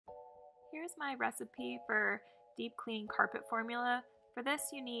Here's my recipe for deep clean carpet formula. For this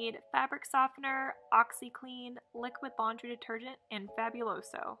you need fabric softener, OxyClean, liquid laundry detergent, and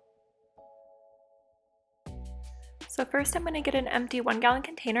Fabuloso. So first I'm going to get an empty 1-gallon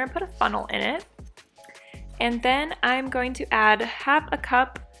container and put a funnel in it. And then I'm going to add half a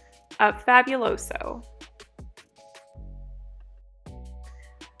cup of Fabuloso.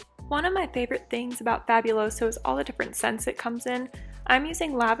 One of my favorite things about Fabuloso is all the different scents it comes in. I'm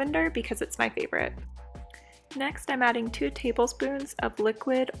using lavender because it's my favorite. Next, I'm adding 2 tablespoons of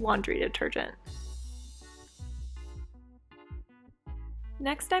liquid laundry detergent.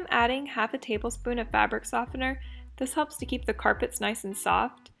 Next, I'm adding half a tablespoon of fabric softener. This helps to keep the carpets nice and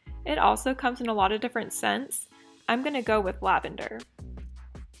soft. It also comes in a lot of different scents. I'm going to go with lavender.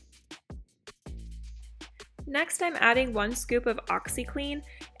 Next, I'm adding 1 scoop of OxyClean,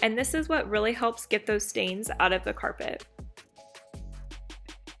 and this is what really helps get those stains out of the carpet.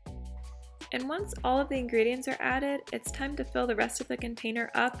 And once all of the ingredients are added, it's time to fill the rest of the container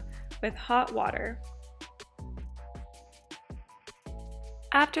up with hot water.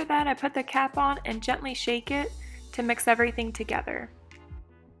 After that, I put the cap on and gently shake it to mix everything together.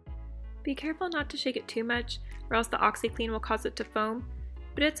 Be careful not to shake it too much, or else the OxyClean will cause it to foam,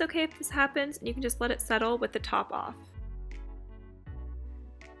 but it's okay if this happens and you can just let it settle with the top off.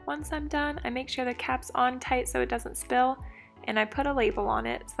 Once I'm done, I make sure the cap's on tight so it doesn't spill, and I put a label on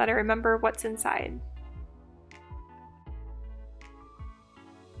it so that I remember what's inside.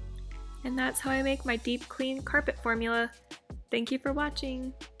 And that's how I make my deep clean carpet formula. Thank you for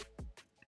watching.